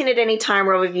jump in at any time,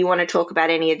 Rob, if you want to talk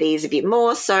about any of these a bit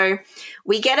more. So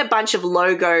we get a bunch of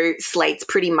logo slates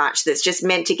pretty much that's just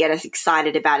meant to get us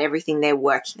excited about everything they're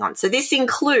working on. So this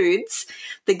includes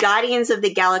the Guardians of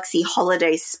the Galaxy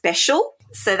Holiday Special.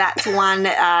 So that's one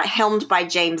helmed by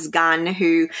James Gunn,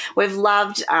 who we've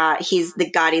loved the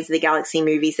Guardians of the Galaxy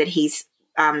movies that he's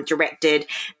directed,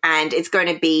 and it's going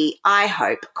to be, I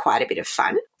hope, quite a bit of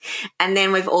fun. And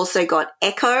then we've also got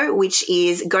Echo, which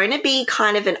is going to be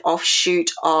kind of an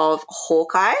offshoot of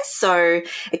Hawkeye. So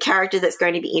a character that's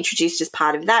going to be introduced as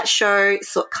part of that show,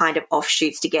 so kind of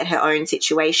offshoots to get her own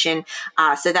situation.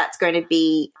 So that's going to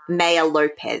be Maya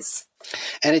Lopez.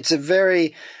 And it's a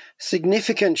very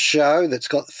significant show that's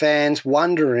got fans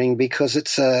wondering because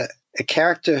it's a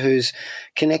character who's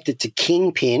connected to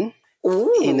Kingpin.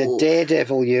 Ooh. In the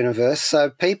Daredevil universe.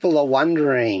 So people are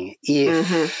wondering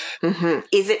if...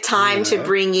 Is it time to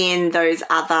bring in those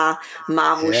other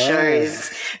Marvel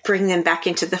shows, bring them back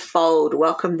into the fold,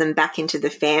 welcome them back into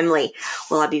the family?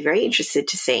 Well, I'd be very interested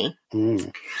to see.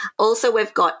 Also,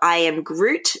 we've got I Am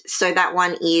Groot. So that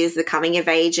one is the coming of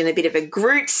age and a bit of a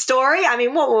Groot story. I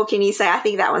mean, what more can you say? I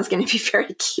think that one's going to be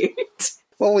very cute.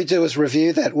 What we do is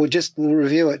review that. We'll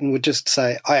review it and we'll just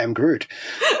say, I am Groot.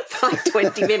 For like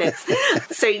 20 minutes.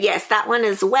 So, yes, that one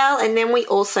as well. And then we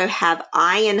also have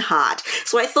Ironheart.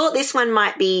 So I thought this one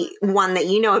might be one that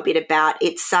you know a bit about.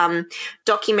 It's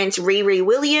documents Riri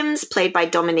Williams, played by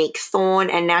Dominique Thorne,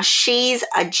 and now she's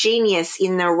a genius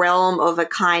in the realm of a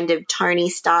kind of Tony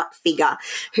Stark figure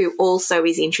who also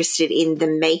is interested in the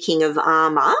making of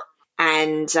armor.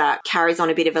 And carries on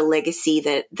a bit of a legacy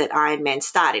that Iron Man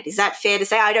started. Is that fair to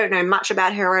say? I don't know much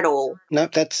about her at all.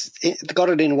 Nope, that's it, got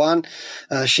it in one.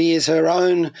 She is her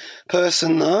own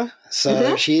person, though.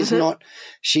 So she is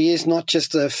not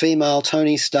just a female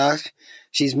Tony Stark.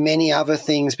 She's many other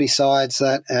things besides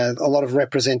that. A lot of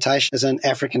representation as an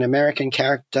African American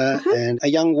character and a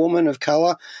young woman of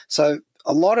color. So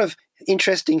a lot of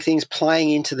interesting things playing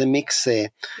into the mix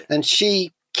there. And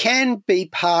she can be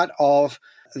part of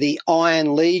the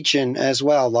Iron Legion as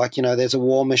well. Like, you know, there's a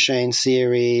War Machine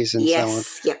series and so on.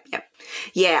 Yep.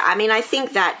 Yeah, I mean, I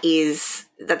think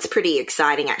that's pretty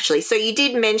exciting, actually. So you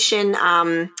did mention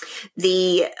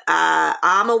the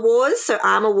Armor Wars. So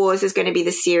Armor Wars is going to be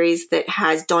the series that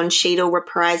has Don Cheadle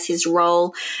reprise his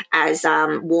role as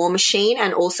War Machine,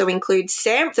 and also includes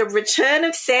the return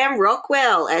of Sam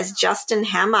Rockwell as Justin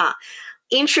Hammer.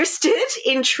 interested,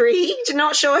 intrigued,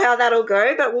 not sure how that'll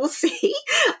go, but we'll see.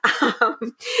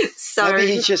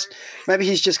 Maybe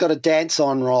he's just got a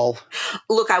dance-on role.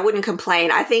 Look, I wouldn't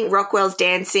complain. I think Rockwell's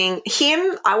dancing.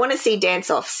 I want to see dance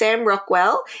off. Sam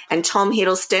Rockwell and Tom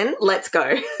Hiddleston. Let's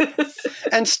go.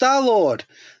 And Star-Lord.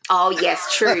 Oh,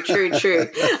 yes, true.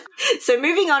 So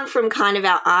moving on from kind of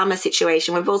our armor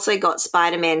situation, we've also got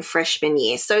Spider-Man freshman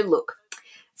year. So look,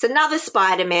 it's another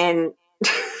Spider-Man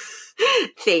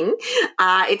thing.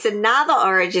 It's another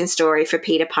origin story for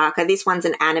Peter Parker. This one's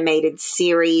an animated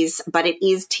series, but it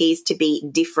is teased to be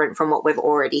different from what we've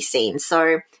already seen.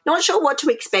 So not sure what to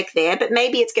expect there, but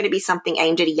maybe it's going to be something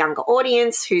aimed at a younger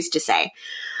audience. Who's to say?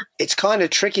 It's kind of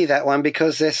tricky, that one,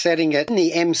 because they're setting it in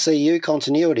the MCU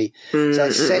continuity. So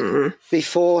it's set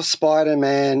before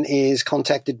Spider-Man is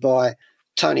contacted by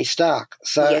Tony Stark.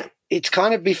 So it's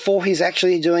kind of before he's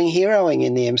actually doing heroing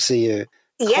in the MCU.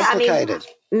 Complicated.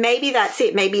 Maybe that's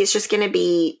it. Maybe it's just going to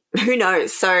be, who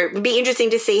knows? So it'd be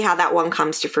interesting to see how that one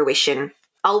comes to fruition.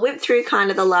 I'll whip through kind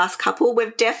of the last couple.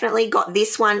 We've definitely got,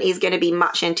 this one is going to be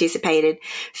much anticipated.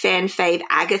 Fan fave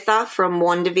Agatha from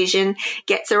WandaVision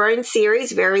gets her own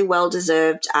series, very well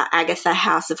deserved. Agatha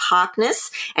House of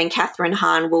Harkness, and Catherine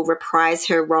Hahn will reprise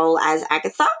her role as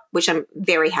Agatha, which I'm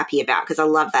very happy about because I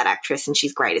love that actress and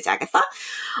she's great as Agatha.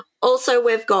 Also,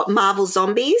 we've got Marvel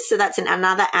Zombies, so that's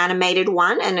another animated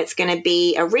one, and it's going to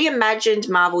be a reimagined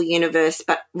Marvel universe,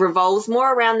 but revolves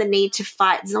more around the need to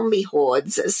fight zombie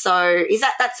hordes. So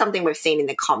that's something we've seen in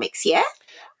the comics, yeah?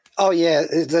 Oh, yeah.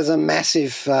 There's a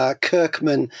massive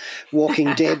Kirkman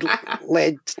Walking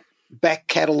Dead-led back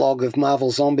catalogue of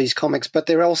Marvel Zombies comics, but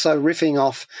they're also riffing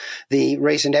off the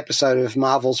recent episode of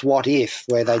Marvel's What If,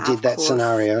 where they did that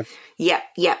scenario.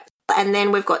 Yep. And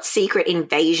then we've got Secret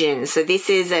Invasion. So this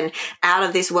is an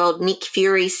out-of-this-world Nick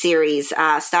Fury series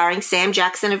starring Sam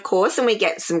Jackson, of course, and we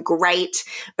get some great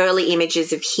early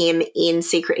images of him in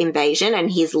Secret Invasion and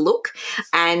his look.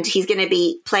 And he's going to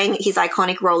be playing his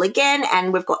iconic role again,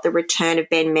 and we've got the return of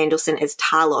Ben Mendelsohn as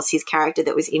Talos, his character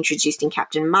that was introduced in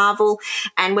Captain Marvel.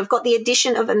 And we've got the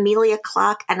addition of Emilia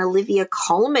Clarke and Olivia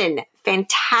Colman.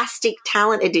 Fantastic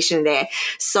talent addition there.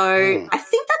 So I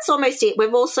think that's almost it.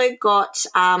 We've also got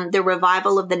the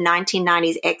revival of the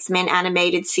 1990s X-Men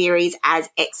animated series as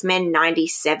X-Men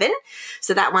 97.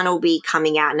 So that one will be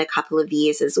coming out in a couple of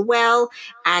years as well.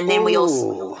 And then we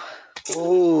also... that's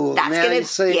going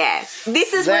to...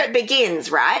 This is where it begins,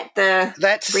 right?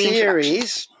 That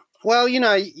series... Well, you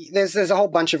know, there's a whole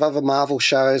bunch of other Marvel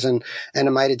shows and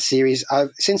animated series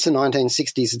since the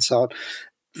 1960s and so on.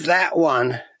 That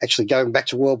one, actually going back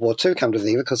to World War II, come to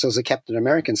think of it, because it was a Captain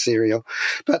American serial.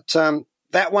 But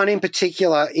that one in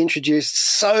particular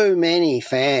introduced so many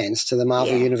fans to the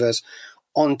Marvel Universe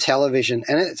on television.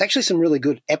 And it's actually some really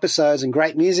good episodes and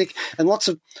great music and lots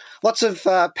of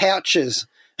pouches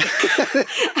on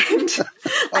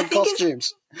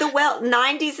costumes. The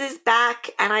 90s is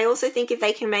back, and I also think if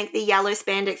they can make the yellow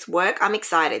spandex work, I'm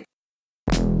excited.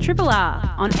 Triple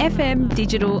R on FM,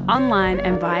 digital, online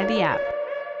and via the app.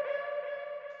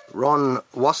 Ron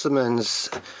Wasserman's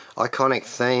iconic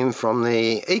theme from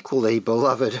the equally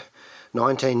beloved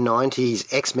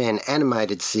 1990s X-Men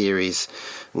animated series,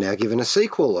 now given a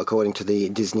sequel according to the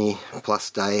Disney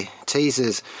Plus Day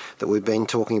teasers that we've been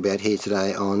talking about here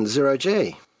today on Zero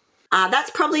G.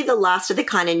 That's probably the last of the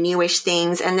kind of newish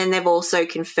things. And then they've also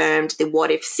confirmed the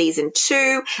What If Season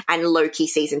 2 and Loki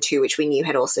Season 2, which we knew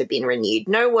had also been renewed.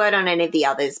 No word on any of the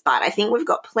others, but I think we've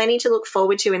got plenty to look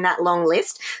forward to in that long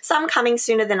list. Some coming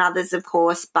sooner than others, of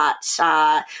course, but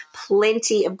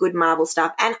plenty of good Marvel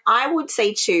stuff. And I would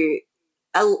say, too,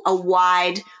 a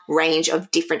wide range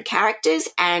of different characters,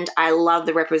 and I love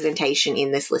the representation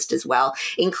in this list as well,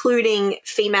 including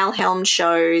female helm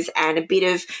shows and a bit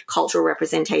of cultural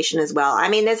representation as well. I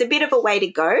mean, there's a bit of a way to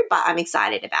go, but I'm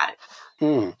excited about it.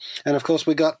 And, of course,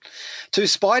 we got 2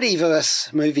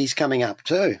 Spideyverse movies coming up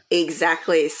too.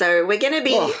 Exactly. So we're going to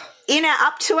be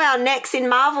up to our necks in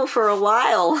Marvel for a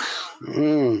while.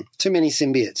 Too many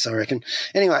symbiotes, I reckon.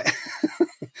 Anyway,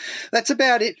 that's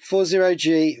about it for Zero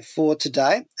G for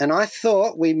today. And I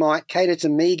thought we might cater to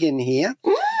Megan here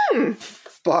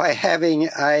by having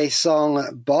a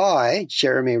song by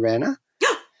Jeremy Renner.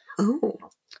 Oh,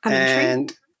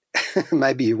 and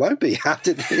maybe you won't be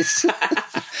after this.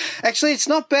 Actually, it's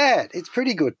not bad. It's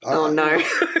pretty good. Oh, no.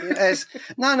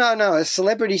 No. As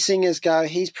celebrity singers go,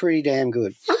 he's pretty damn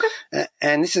good. Okay.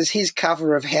 And this is his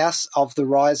cover of House of the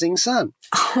Rising Sun.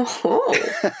 Oh.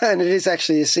 And it is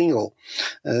actually a single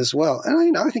as well.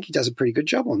 And, I think he does a pretty good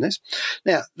job on this.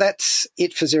 Now, that's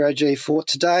it for Zero G for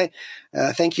today.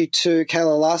 Thank you to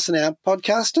Kayla Larson, our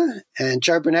podcaster, and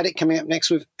Joe Brunatic coming up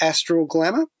next with Astral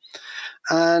Glamour.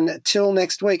 Until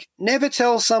next week, never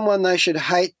tell someone they should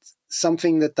hate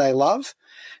something that they love.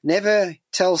 Never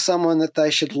tell someone that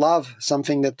they should love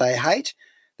something that they hate.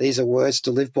 These are words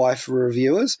to live by for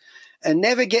reviewers. And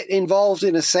never get involved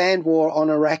in a sand war on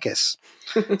Arrakis.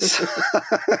 So,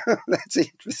 that's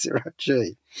it for Zero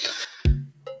G.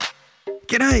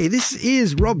 G'day, this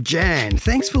is Rob Jan.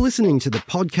 Thanks for listening to the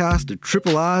podcast of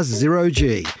Triple R's Zero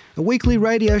G, a weekly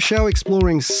radio show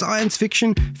exploring science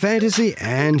fiction, fantasy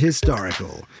and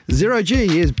historical. Zero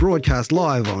G is broadcast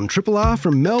live on Triple R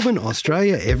from Melbourne,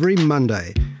 Australia every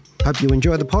Monday. Hope you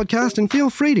enjoy the podcast and feel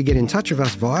free to get in touch with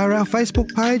us via our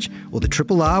Facebook page or the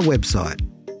Triple R website.